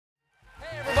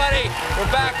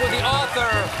We're back with the author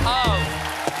of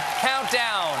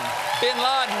Countdown, Bin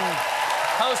Laden,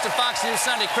 host of Fox News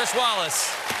Sunday, Chris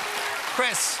Wallace.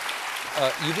 Chris,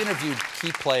 you've interviewed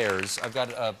key players. I've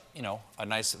got a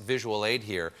nice visual aid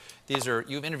here.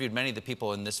 You've interviewed many of the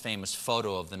people in this famous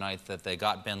photo of the night that they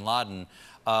got Bin Laden.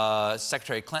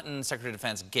 Secretary Clinton, Secretary of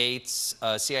Defense Gates,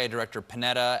 CIA Director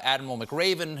Panetta, Admiral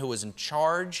McRaven, who was in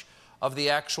charge of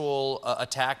the actual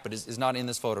attack, but is not in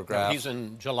this photograph. No, he's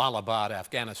in Jalalabad,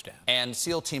 Afghanistan. And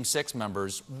SEAL Team 6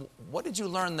 members. What did you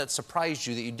learn that surprised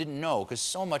you that you didn't know? Because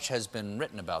so much has been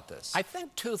written about this. I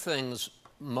think two things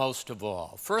most of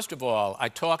all. First of all,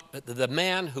 the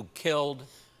man who killed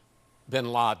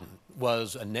Bin Laden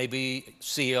was a Navy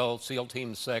SEAL, SEAL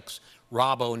Team 6,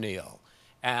 Rob O'Neill.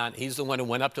 And he's the one who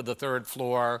went up to the third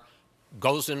floor,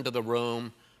 goes into the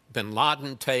room. Bin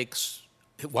Laden takes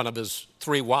one of his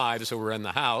three wives who were in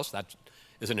the house. That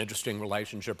is an interesting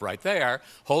relationship right there.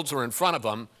 Holds her in front of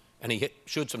him, and he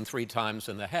shoots him 3 times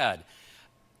in the head.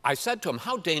 I said to him,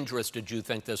 how dangerous did you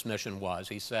think this mission was?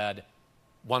 He said,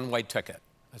 one-way ticket.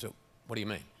 I said, what do you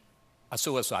mean? A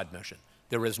suicide mission.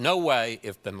 There is no way,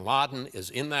 if Bin Laden is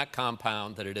in that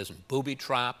compound, that it isn't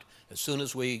booby-trapped. As soon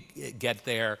as we get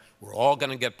there, we're all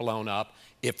going to get blown up.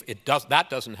 If that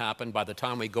doesn't happen, by the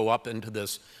time we go up into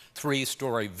this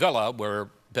 3-story villa where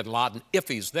Bin Laden, if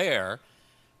he's there,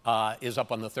 is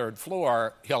up on the 3rd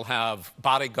floor, he'll have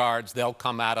bodyguards. They'll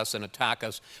come at us and attack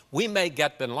us. We may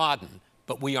get Bin Laden,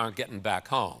 but we aren't getting back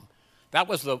home. That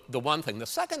was the one thing. The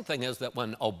second thing is that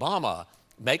when Obama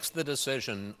makes the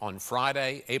decision on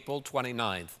Friday, April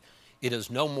 29th, it is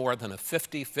no more than a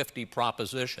 50-50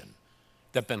 proposition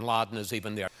that Bin Laden is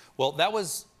even there. Well, that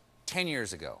was 10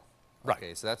 years ago. Right.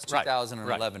 Okay, so that's 2011,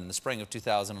 right. In the spring of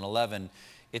 2011.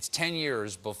 It's 10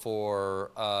 years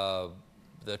before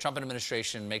the Trump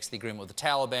administration makes the agreement with the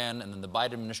Taliban, and then the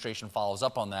Biden administration follows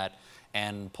up on that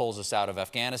and pulls us out of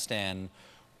Afghanistan.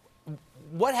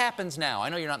 What happens now? I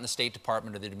know you're not in the State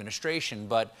Department or the administration,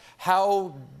 but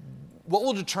what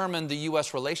will determine the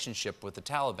U.S. relationship with the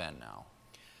Taliban now?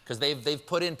 Because they've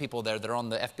put in people there that are on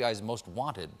the FBI's most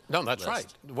wanted No, that's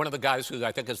list. right. One of the guys who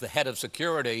I think is the head of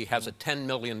security has a $10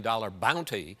 million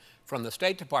bounty from the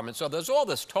State Department. So there's all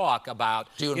this talk about...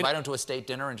 Do you invite him to a state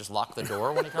dinner and just lock the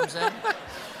door when he comes in?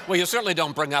 Well, you certainly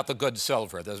don't bring out the good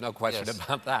silver. There's no question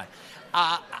about that.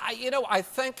 I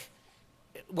think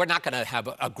we're not going to have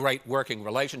a great working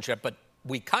relationship, but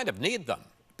we kind of need them,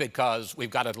 because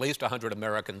we've got at least 100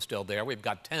 Americans still there. We've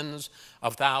got tens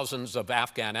of thousands of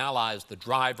Afghan allies, the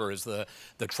drivers, the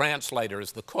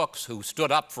translators, the cooks who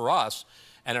stood up for us,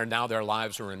 and now their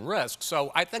lives are in risk.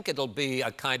 So I think it'll be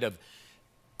a kind of,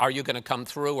 are you going to come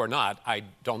through or not? I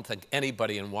don't think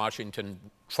anybody in Washington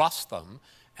trusts them,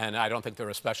 and I don't think they're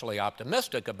especially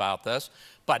optimistic about this.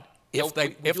 But if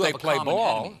they play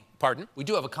ball... Pardon? We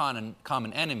do have a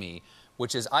common enemy,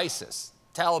 which is ISIS.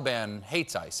 Taliban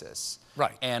hates ISIS.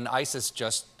 Right. And ISIS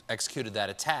just executed that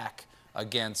attack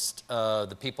against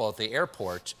the people at the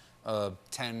airport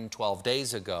 10, 12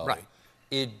 days ago. Right.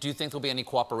 Do you think there'll be any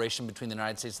cooperation between the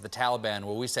United States and the Taliban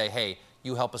where we say, hey,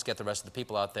 you help us get the rest of the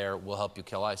people out there, we'll help you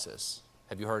kill ISIS?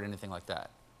 Have you heard anything like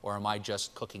that? Or am I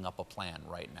just cooking up a plan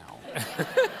right now?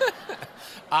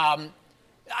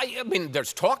 I mean,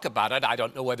 there's talk about it. I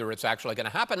don't know whether it's actually going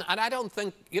to happen. And I don't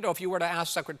think, if you were to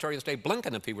ask Secretary of State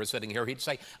Blinken if he were sitting here, he'd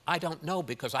say, I don't know,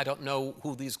 because I don't know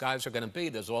who these guys are going to be.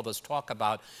 There's all this talk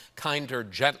about kinder,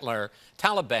 gentler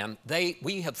Taliban.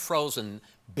 We have frozen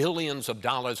billions of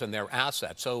dollars in their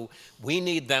assets. So we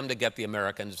need them to get the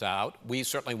Americans out. We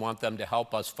certainly want them to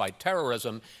help us fight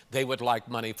terrorism. They would like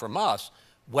money from us.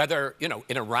 Whether,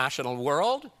 in a rational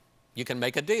world, you can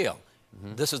make a deal.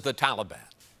 Mm-hmm. This is the Taliban.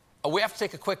 We have to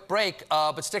take a quick break,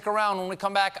 but stick around. When we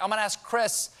come back, I'm going to ask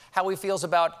Chris how he feels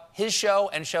about his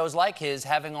show and shows like his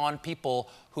having on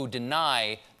people who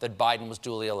deny that Biden was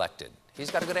duly elected. He's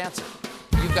got a good answer.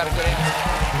 You've got a good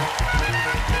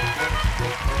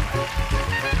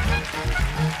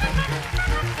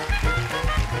answer.